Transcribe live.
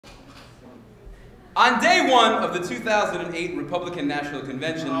On day one of the 2008 Republican National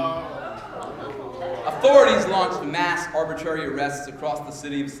Convention, authorities launched mass arbitrary arrests across the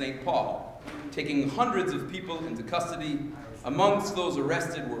city of St. Paul, taking hundreds of people into custody. Amongst those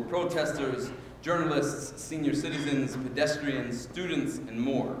arrested were protesters, journalists, senior citizens, pedestrians, students, and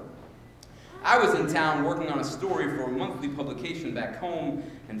more. I was in town working on a story for a monthly publication back home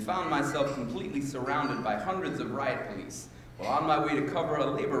and found myself completely surrounded by hundreds of riot police while on my way to cover a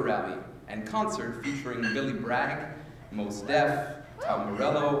labor rally and concert featuring Billy Bragg, Mos Def, Tom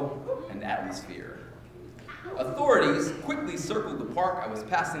Morello, and Atmosphere. Authorities quickly circled the park I was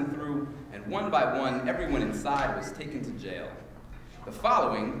passing through, and one by one, everyone inside was taken to jail. The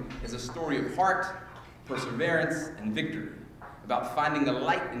following is a story of heart, perseverance, and victory, about finding a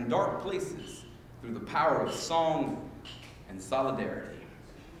light in dark places through the power of song and solidarity.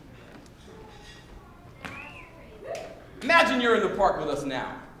 Imagine you're in the park with us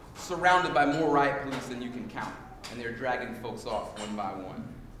now, surrounded by more riot police than you can count, and they're dragging folks off one by one.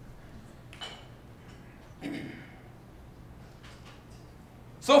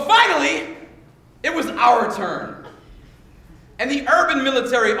 So finally, it was our turn. And the urban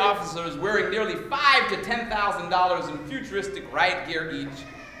military officers, wearing nearly $5,000 to $10,000 in futuristic riot gear each,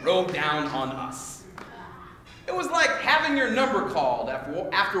 rode down on us. It was like having your number called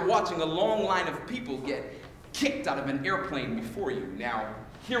after watching a long line of people get kicked out of an airplane before you. Now,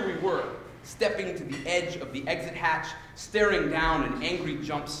 here we were, stepping to the edge of the exit hatch, staring down an angry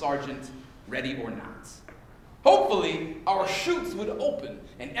jump sergeant, ready or not. Hopefully, our chutes would open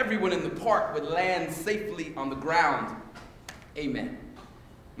and everyone in the park would land safely on the ground. Amen.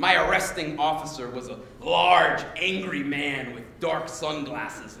 My arresting officer was a large, angry man with dark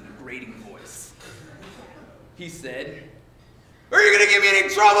sunglasses and a grating voice. He said, "Are you gonna give me any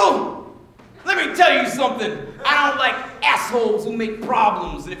trouble? Let me tell you something. I don't like assholes who make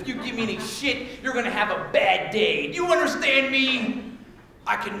problems, and if you give me any shit, you're gonna have a bad day. Do you understand me?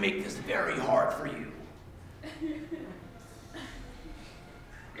 I can make this very hard for you."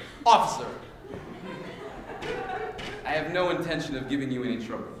 Officer, I have no intention of giving you any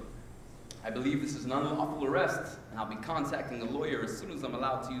trouble. I believe this is an unlawful arrest, and I'll be contacting a lawyer as soon as I'm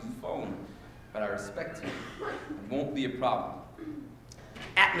allowed to use the phone. But I respect you. It won't be a problem.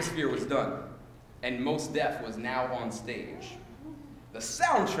 Atmosphere was done, and Mos Def was now on stage. The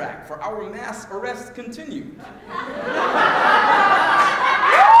soundtrack for our mass arrest continued.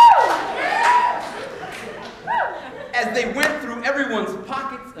 As they went through everyone's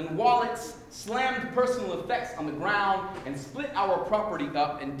pockets and wallets, slammed personal effects on the ground, and split our property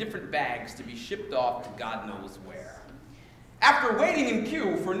up in different bags to be shipped off to God knows where. After waiting in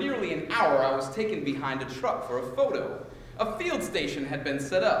queue for nearly an hour, I was taken behind a truck for a photo. A field station had been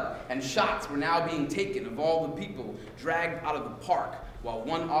set up, and shots were now being taken of all the people dragged out of the park, while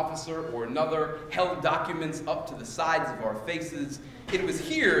one officer or another held documents up to the sides of our faces. It was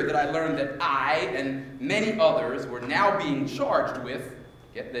here that I learned that I and many others were now being charged with,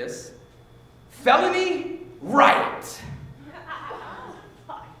 get this, felony riot.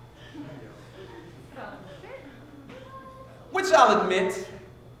 Which I'll admit,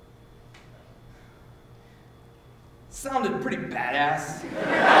 sounded pretty badass.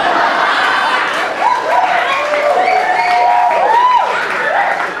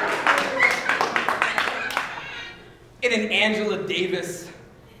 In an Angela Davis,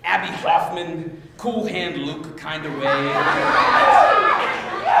 Abby Hoffman, Cool Hand Luke kind of way.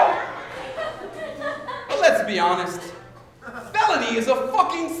 But let's be honest, felony is a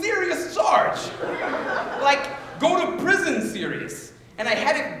fucking serious charge. Like, go to prison serious. And I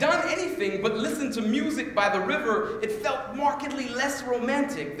hadn't done anything but listen to music by the river. It felt markedly less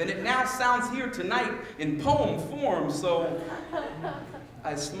romantic than it now sounds here tonight in poem form, so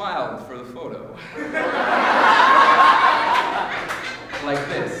I smiled for the photo. Like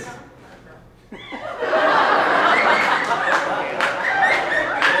this.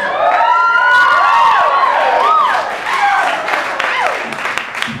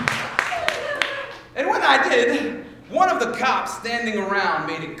 And when I did, one of the cops standing around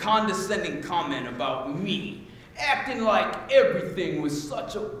made a condescending comment about me, acting like everything was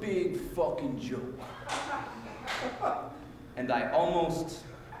such a big fucking joke. And I almost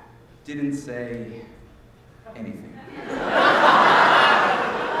didn't say anything.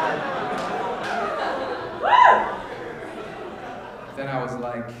 Then I was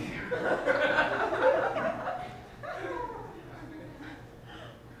like,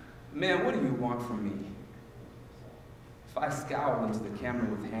 man, what do you want from me? If I scowl into the camera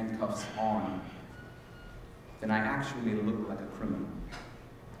with handcuffs on, then I actually look like a criminal.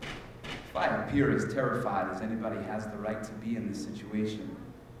 If I appear as terrified as anybody has the right to be in this situation,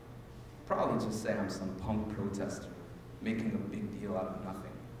 Probably just say I'm some punk protester making a big deal out of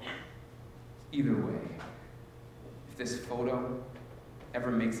nothing. Either way, if this photo ever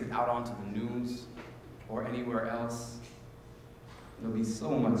makes it out onto the news or anywhere else, it'll be so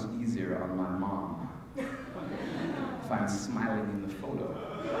much easier on my mom if I'm smiling in the photo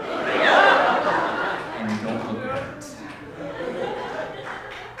and don't look hurt.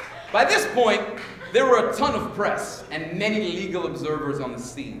 By this point, there were a ton of press and many legal observers on the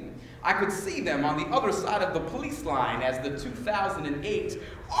scene. I could see them on the other side of the police line as the 2008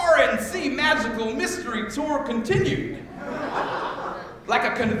 RNC Magical Mystery Tour continued. Like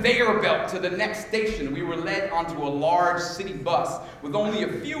a conveyor belt to the next station, we were led onto a large city bus with only a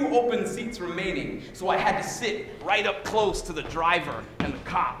few open seats remaining, so I had to sit right up close to the driver and the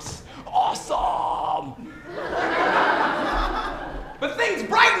cops. Awesome! But things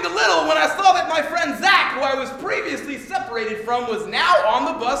brightened a little when I saw that my friend Zach, who I was previously separated from, was now on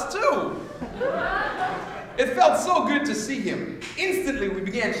the bus too. It felt so good to see him. Instantly, we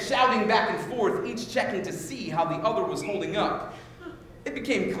began shouting back and forth, each checking to see how the other was holding up. It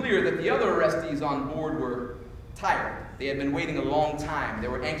became clear that the other arrestees on board were tired. They had been waiting a long time. They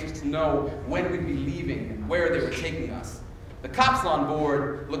were anxious to know when we'd be leaving and where they were taking us. The cops on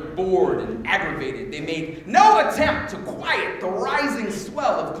board looked bored and aggravated. They made no attempt to quiet the rising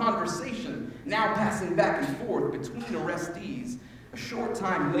swell of conversation, now passing back and forth between arrestees. A short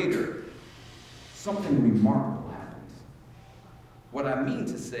time later, something remarkable happened. What I mean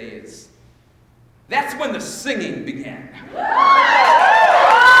to say is, that's when the singing began.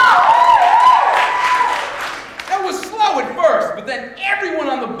 It was slow at first, but then everyone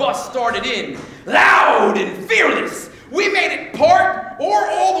on the bus started in, loud and fearless. We made it part or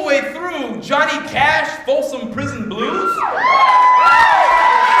all the way through Johnny Cash, Folsom Prison Blues,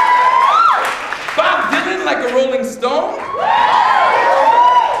 Bob Dylan, Like a Rolling Stone,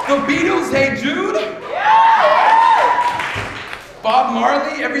 The Beatles, Hey Jude, Bob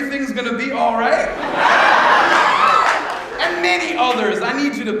Marley, Everything's Gonna Be Alright, and many others. I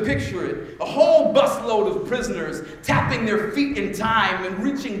need you to picture it. A whole busload of prisoners tapping their feet in time and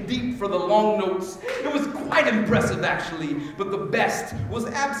reaching deep for the long notes. It was quite impressive, actually, but the best was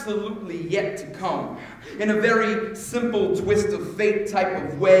absolutely yet to come. In a very simple twist of fate type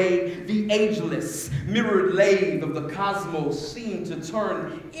of way, the ageless, mirrored lathe of the cosmos seemed to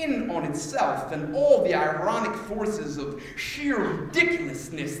turn in on itself, and all the ironic forces of sheer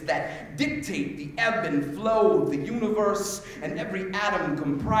ridiculousness that dictate the ebb and flow of the universe and every atom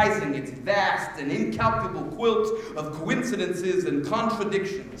comprising its vast and incalculable quilt of coincidences and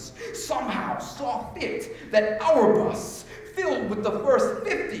contradictions somehow saw fit that our bus, filled with the first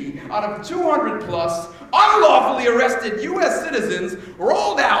 50 out of 200 plus unlawfully arrested U.S. citizens,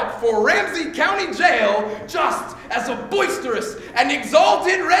 rolled out for Ramsey County Jail just as a boisterous and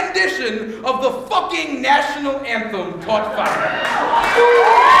exalted rendition of the fucking national anthem caught fire.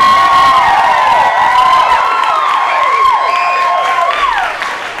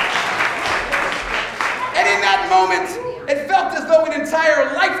 It felt as though an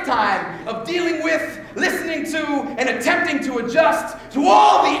entire lifetime of dealing with, listening to, and attempting to adjust to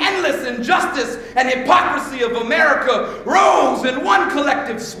all the endless injustice and hypocrisy of America rose in one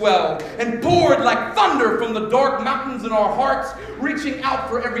collective swell and poured like thunder from the dark mountains in our hearts, reaching out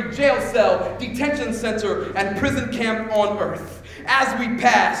for every jail cell, detention center, and prison camp on earth. As we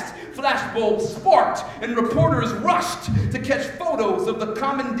passed, flashbulbs sparked and reporters rushed to catch photos of the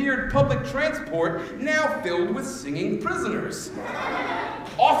commandeered public transport now filled with singing prisoners.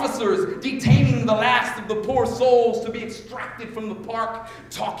 Officers detaining the last of the poor souls to be extracted from the park,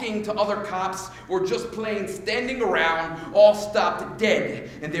 talking to other cops, or just plain standing around, all stopped dead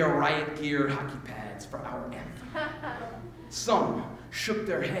in their riot gear hockey pads for our anthem. Some shook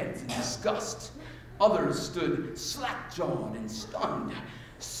their heads in disgust. Others stood slack-jawed and stunned,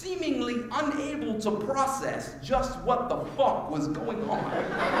 seemingly unable to process just what the fuck was going on.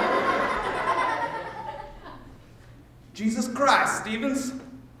 Jesus Christ, Stevens.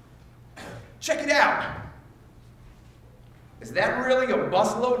 Check it out. Is that really a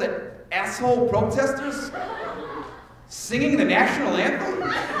busload of asshole protesters singing the national anthem?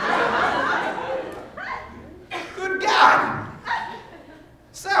 Good God.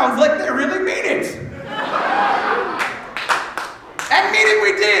 Sounds like they really mean it. And mean it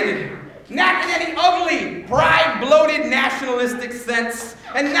we did. Not in any ugly, pride-bloated nationalistic sense,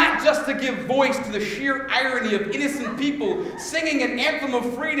 and not just to give voice to the sheer irony of innocent people singing an anthem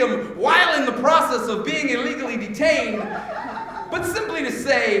of freedom while in the process of being illegally detained, but simply to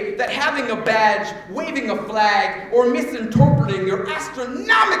say that having a badge, waving a flag, or misinterpreting your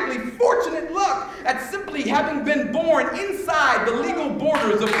astronomically fortunate luck at simply having been born inside the legal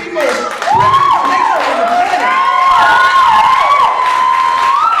borders of the most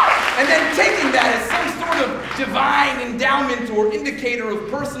or indicator of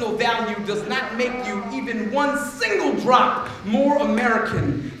personal value does not make you even one single drop more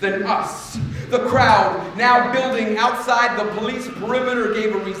American than us. The crowd, now building outside the police perimeter,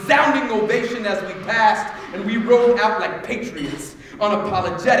 gave a resounding ovation as we passed, and we rode out like patriots,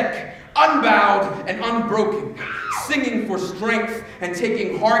 unapologetic, unbowed, and unbroken, singing for strength and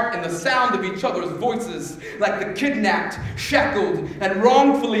taking heart in the sound of each other's voices, like the kidnapped, shackled, and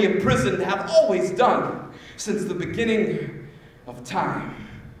wrongfully imprisoned have always done since the beginning of time.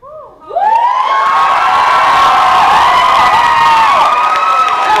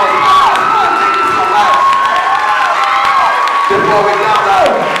 Before we go,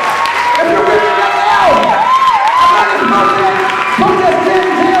 if you're with me right now, I'm not in motion. Protest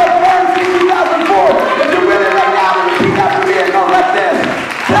didn't tell the RNC 2004. If you're with me right now, then repeat after me and go like this.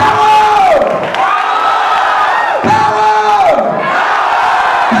 Power! Power!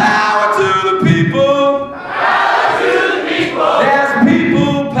 Power to the people. Power to the people. There's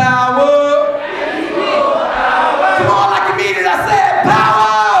people power. There's people power. Come on, like you mean it, I said power.